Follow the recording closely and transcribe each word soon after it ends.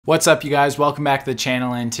What's up, you guys? Welcome back to the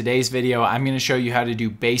channel. In today's video, I'm going to show you how to do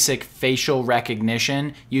basic facial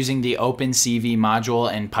recognition using the OpenCV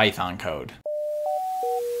module in Python code.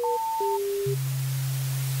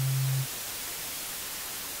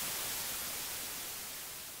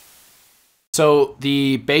 So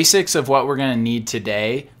the basics of what we're going to need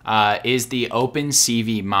today is the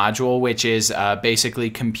OpenCV module, which is basically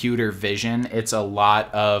computer vision. It's a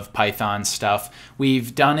lot of Python stuff.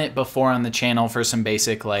 We've done it before on the channel for some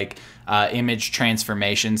basic image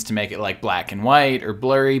transformations to make it like black and white or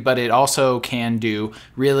blurry, but it also can do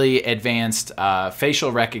really advanced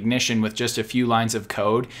facial recognition with just a few lines of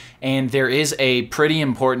code. And there is a pretty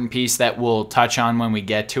important piece that we'll touch on when we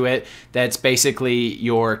get to it. That's basically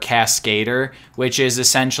your cascader, which is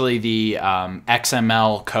essentially the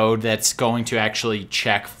XML code that's going to actually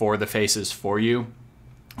check for the faces for you.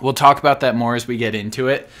 We'll talk about that more as we get into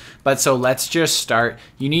it. But so let's just start.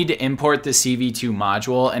 You need to import the CV2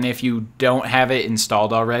 module, and if you don't have it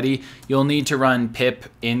installed already, you'll need to run pip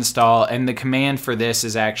install, and the command for this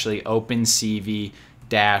is actually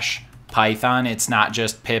opencv-python. It's not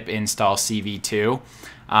just pip install CV2.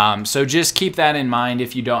 So just keep that in mind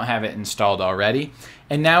if you don't have it installed already.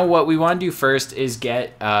 And now what we want to do first is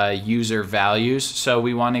get user values. So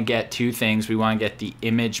we want to get two things. We want to get the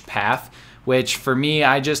image path, which for me,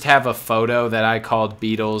 I just have a photo that I called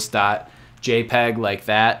Beatles.jpg like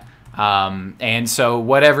that. And so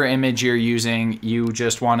whatever image you're using, you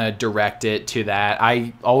just want to direct it to that.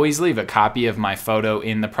 I always leave a copy of my photo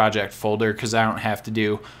in the project folder because I don't have to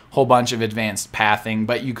do a whole bunch of advanced pathing,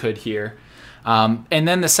 but you could here. And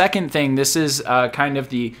then the second thing, this is kind of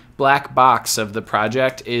the black box of the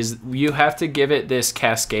project, is you have to give it this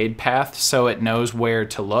cascade path so it knows where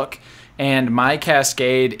to look. And my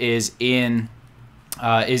cascade is in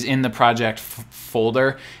the project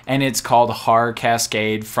folder, and it's called har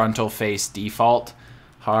cascade frontal face default.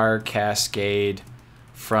 Har cascade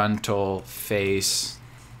frontal face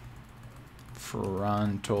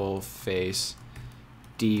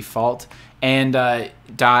default, and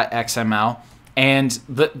 .xml. And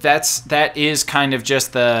that is kind of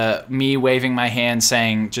just me waving my hand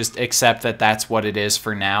saying just accept that that's what it is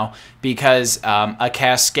for now, because a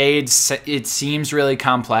cascade, it seems really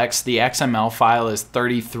complex. The XML file is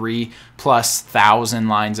 33,000+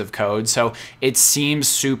 lines of code, so it seems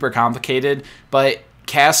super complicated, but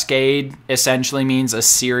cascade essentially means a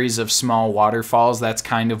series of small waterfalls. That's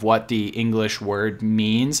kind of what the English word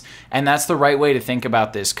means, and that's the right way to think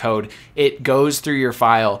about this code. It goes through your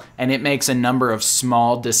file and it makes a number of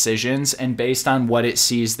small decisions, and based on what it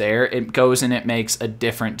sees there, it goes and it makes a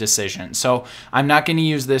different decision. So I'm not going to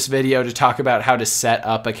use this video to talk about how to set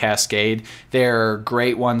up a cascade. There are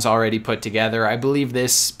great ones already put together. I believe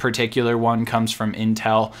this particular one comes from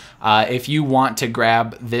Intel. If you want to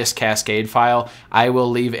grab this cascade file, I will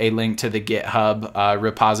leave a link to the GitHub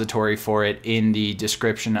repository for it in the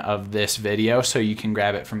description of this video, so you can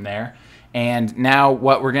grab it from there. And now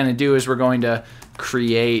what we're going to do is we're going to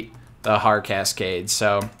create the har cascade.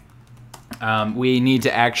 So we need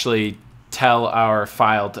to actually tell our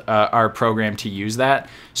our program to use that.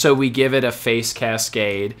 So we give it a face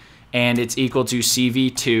cascade, and it's equal to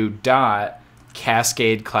cv2 dot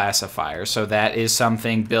cascade classifier. So that is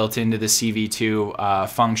something built into the CV2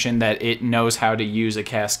 function that it knows how to use a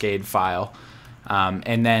cascade file.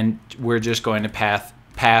 And then we're just going to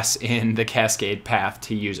pass in the cascade path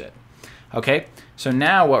to use it. Okay, so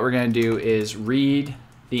now what we're going to do is read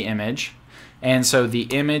the image. And so the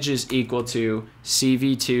image is equal to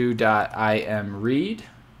cv2.imRead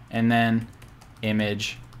and then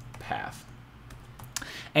image path.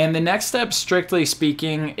 And the next step, strictly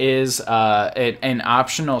speaking, is an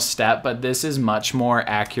optional step, but this is much more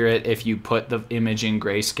accurate if you put the image in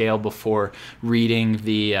grayscale before reading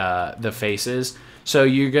the faces. So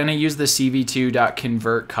you're going to use the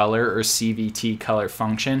cv2.convertColor or CVT color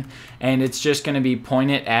function, and it's just going to be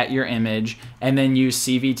point it at your image and then use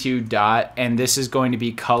cv2 dot, and this is going to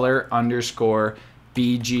be color underscore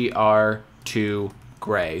BGR to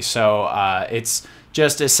gray. So it's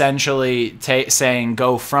just essentially saying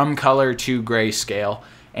go from color to grayscale,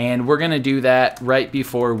 and we're going to do that right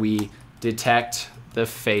before we detect the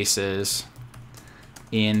faces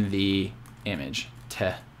in the image.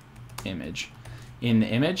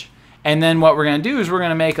 And then what we're going to do is we're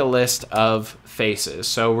going to make a list of faces.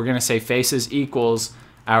 So we're going to say faces equals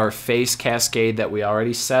our face cascade that we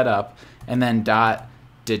already set up, and then dot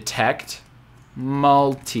detect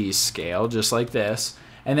multiscale, just like this.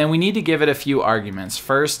 And then we need to give it a few arguments.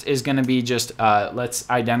 First is going to be just, let's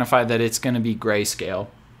identify that it's going to be grayscale.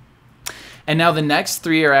 And now the next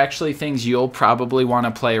three are actually things you'll probably want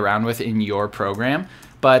to play around with in your program.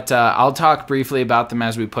 but I'll talk briefly about them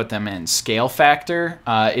as we put them in. Scale factor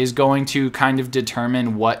is going to kind of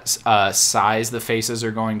determine what size the faces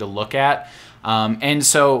are going to look at. And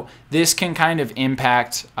so this can kind of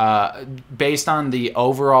impact, based on the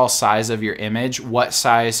overall size of your image, what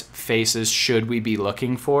size faces should we be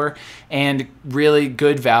looking for. And really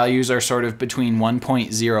good values are sort of between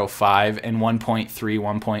 1.05 and 1.3,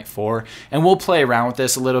 1.4. And we'll play around with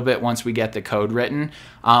this a little bit once we get the code written.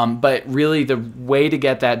 But really the way to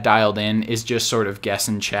get that dialed in is just sort of guess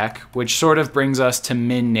and check, which sort of brings us to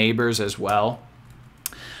min neighbors as well.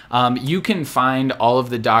 You can find all of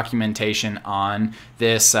the documentation on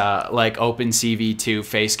this, like OpenCV 2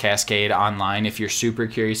 face cascade online if you're super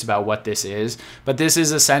curious about what this is. But this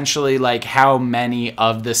is essentially like how many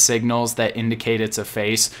of the signals that indicate it's a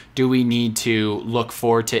face do we need to look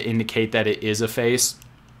for to indicate that it is a face.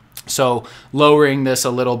 So lowering this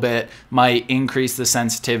a little bit might increase the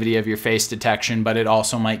sensitivity of your face detection, but it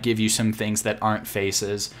also might give you some things that aren't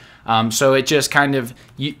faces. So it just kind of,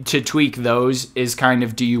 to tweak those is kind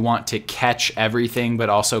of, do you want to catch everything but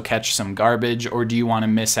also catch some garbage, or do you want to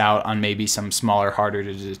miss out on maybe some smaller, harder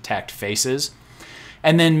to detect faces?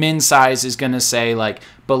 And then min size is going to say, like,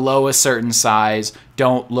 below a certain size,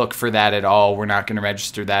 don't look for that at all. We're not going to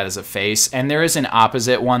register that as a face. And there is an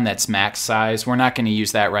opposite one that's max size. We're not going to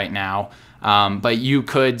use that right now. But you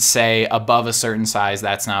could say above a certain size,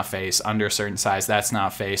 that's not face. Under a certain size, that's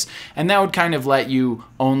not face. And that would kind of let you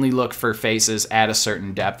only look for faces at a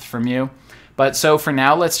certain depth from you. But so for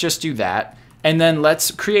now, let's just do that. And then let's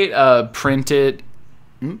create a printed...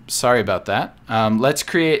 Sorry about that. Let's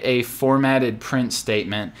create a formatted print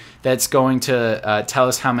statement that's going to tell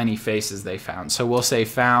us how many faces they found. So we'll say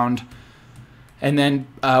found, and then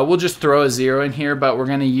we'll just throw a 0 in here, but we're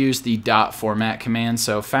going to use the dot format command.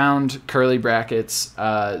 So found curly brackets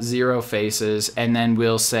 0 faces, and then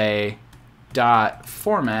we'll say dot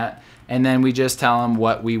format, and then we just tell them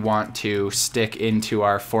what we want to stick into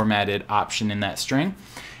our formatted option in that string.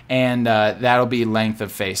 And that'll be length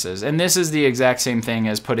of faces. And this is the exact same thing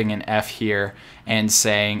as putting an F here and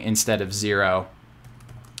saying, instead of 0,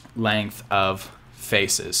 length of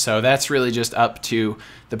faces. So that's really just up to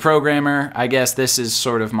the programmer. I guess this is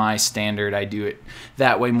sort of my standard. I do it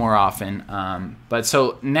that way more often. But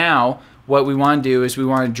so now what we want to do is we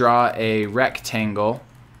want to draw a rectangle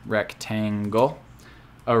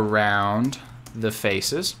around the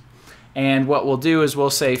faces. And what we'll do is we'll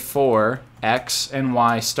say for x and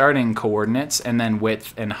y starting coordinates, and then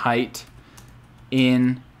width and height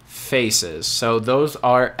in faces. So those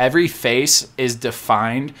are, every face is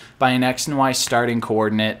defined by an x and y starting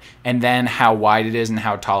coordinate, and then how wide it is and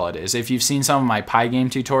how tall it is. If you've seen some of my Pygame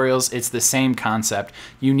tutorials, it's the same concept.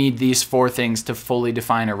 You need these 4 things to fully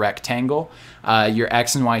define a rectangle: your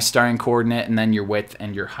x and y starting coordinate, and then your width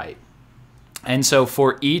and your height. And so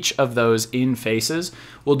for each of those in faces,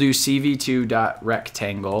 we'll do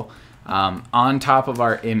cv2.rectangle on top of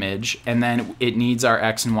our image, and then it needs our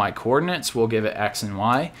x and y coordinates. We'll give it x and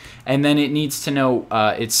y, and then it needs to know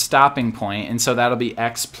its stopping point, and so that'll be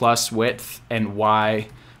x plus width and y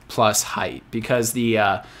plus height, because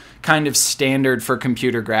the kind of standard for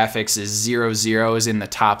computer graphics is 0, 0 is in the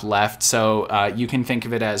top left. So you can think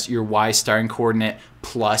of it as your y starting coordinate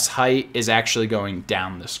plus height is actually going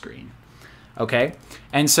down the screen. Okay,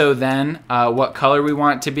 and so then what color we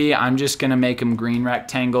want to be, I'm just going to make them green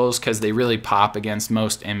rectangles because they really pop against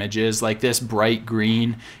most images. Like this bright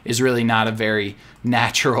green is really not a very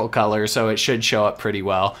natural color, so it should show up pretty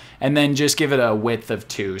well. And then just give it a width of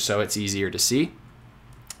 2 so it's easier to see.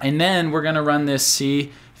 And then we're going to run this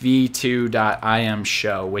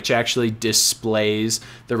cv2.imshow, which actually displays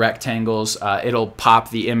the rectangles. It'll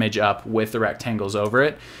pop the image up with the rectangles over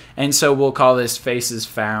it. And so we'll call this faces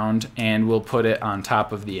found, and we'll put it on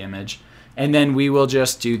top of the image. And then we will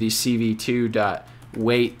just do the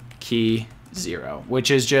cv2.wait key 0,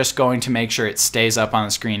 which is just going to make sure it stays up on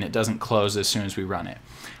the screen. It doesn't close as soon as we run it.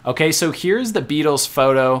 Okay, so here's the Beatles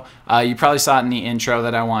photo. You probably saw it in the intro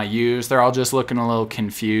that I want to use. They're all just looking a little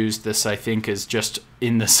confused. This, I think, is just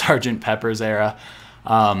in the Sgt. Pepper's era.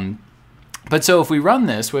 But so if we run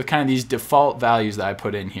this with kind of these default values that I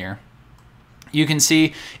put in here, you can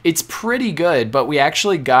see it's pretty good, but we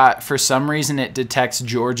actually got, for some reason, it detects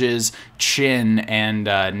George's chin and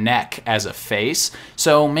neck as a face.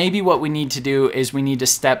 So maybe what we need to do is we need to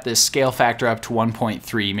step this scale factor up to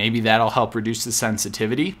 1.3. Maybe that'll help reduce the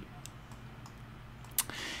sensitivity.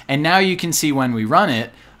 And now you can see when we run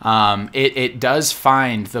it, it does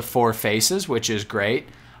find the 4 faces, which is great.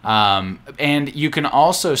 And you can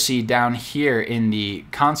also see down here in the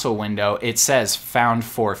console window, it says found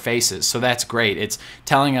 4 faces. So that's great. It's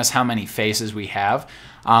telling us how many faces we have.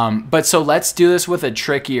 But so let's do this with a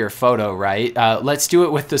trickier photo, right? Let's do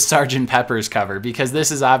it with the Sgt. Pepper's cover, because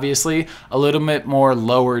this is obviously a little bit more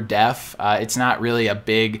lower def. It's not really a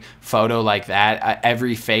big photo like that.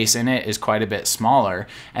 Every face in it is quite a bit smaller.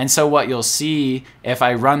 And so what you'll see if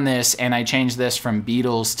I run this and I change this from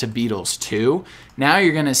Beatles to Beatles 2, now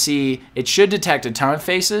you're going to see it should detect a ton of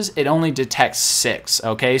faces. It only detects 6,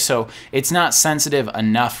 okay? So it's not sensitive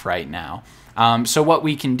enough right now. So what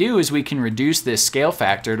we can do is we can reduce this scale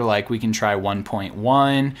factor to, like, we can try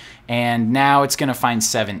 1.1, and now it's going to find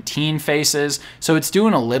 17 faces. So it's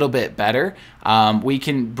doing a little bit better. We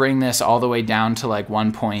can bring this all the way down to like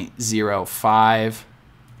 1.05,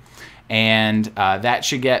 and that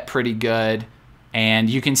should get pretty good. And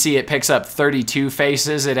you can see it picks up 32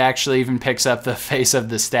 faces. It actually even picks up the face of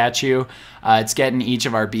the statue. It's getting each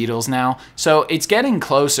of our Beatles now. So it's getting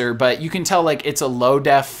closer, but you can tell, like, it's a low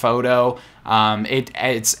def photo.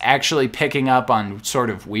 It's actually picking up on sort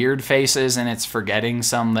of weird faces, and it's forgetting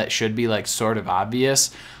some that should be like sort of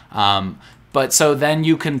obvious. But so then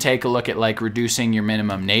you can take a look at like reducing your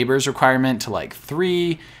minimum neighbors requirement to like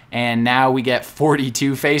 3, and now we get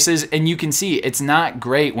 42 faces. And you can see it's not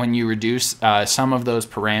great when you reduce some of those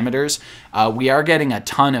parameters. We are getting a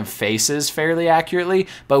ton of faces fairly accurately,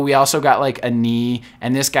 but we also got like a knee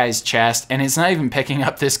and this guy's chest, and it's not even picking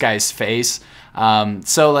up this guy's face.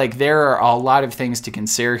 So like there are a lot of things to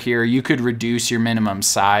consider here. You could reduce your minimum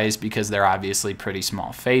size because they're obviously pretty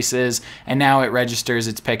small faces, and now it registers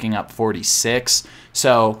it's picking up 46.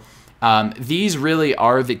 So these really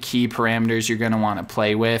are the key parameters you're going to want to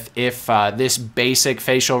play with. If this basic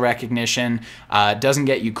facial recognition doesn't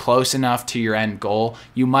get you close enough to your end goal,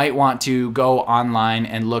 you might want to go online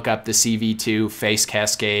and look up the CV2 face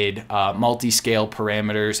cascade multi-scale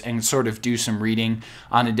parameters and sort of do some reading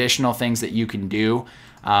on additional things that you can do.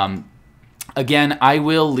 Again, I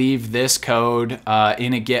will leave this code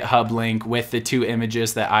in a GitHub link with the 2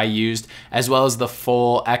 images that I used, as well as the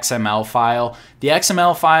full XML file. The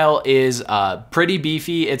XML file is pretty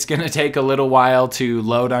beefy. It's going to take a little while to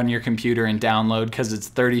load on your computer and download because it's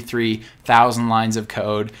 33,000 lines of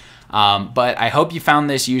code. But I hope you found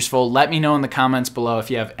this useful. Let me know in the comments below if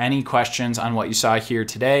you have any questions on what you saw here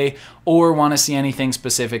today, or want to see anything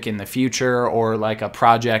specific in the future, or like a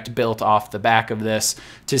project built off the back of this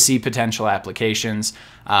to see potential applications.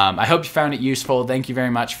 I hope you found it useful. Thank you very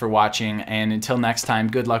much for watching, and until next time,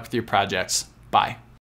 good luck with your projects. Bye.